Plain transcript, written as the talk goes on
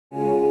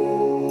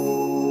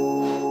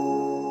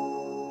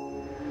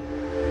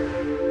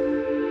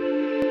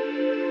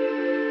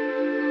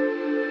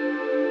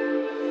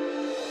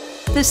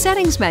The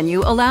Settings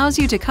menu allows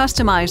you to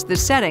customize the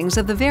settings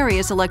of the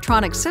various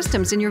electronic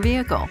systems in your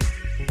vehicle.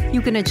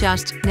 You can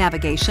adjust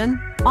navigation,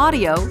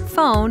 audio,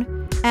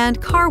 phone, and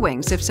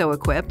CARWINGS if so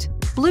equipped,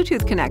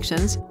 Bluetooth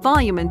connections,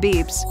 volume and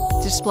beeps,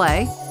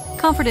 display,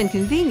 comfort and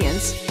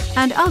convenience,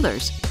 and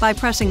others by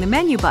pressing the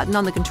menu button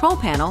on the control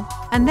panel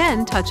and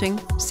then touching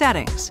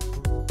Settings.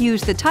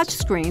 Use the touch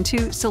screen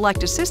to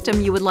select a system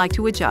you would like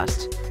to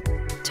adjust.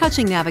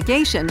 Touching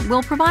navigation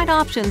will provide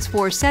options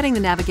for setting the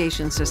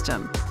navigation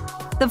system.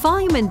 The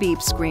volume and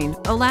beep screen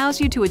allows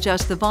you to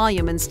adjust the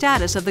volume and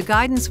status of the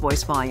guidance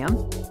voice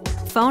volume,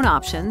 phone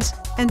options,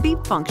 and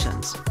beep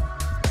functions.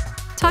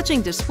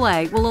 Touching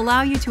display will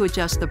allow you to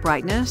adjust the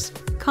brightness,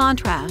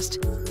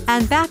 contrast,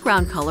 and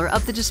background color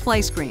of the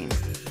display screen.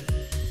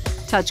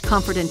 Touch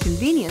comfort and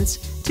convenience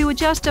to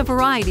adjust a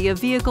variety of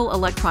vehicle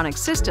electronic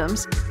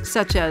systems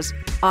such as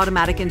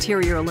automatic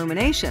interior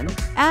illumination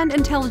and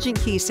intelligent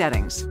key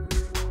settings.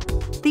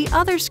 The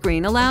other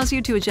screen allows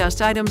you to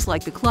adjust items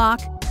like the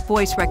clock,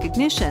 voice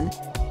recognition,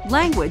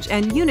 language,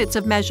 and units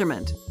of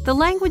measurement. The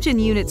Language and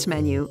Units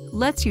menu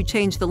lets you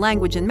change the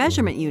language and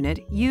measurement unit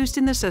used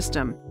in the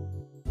system.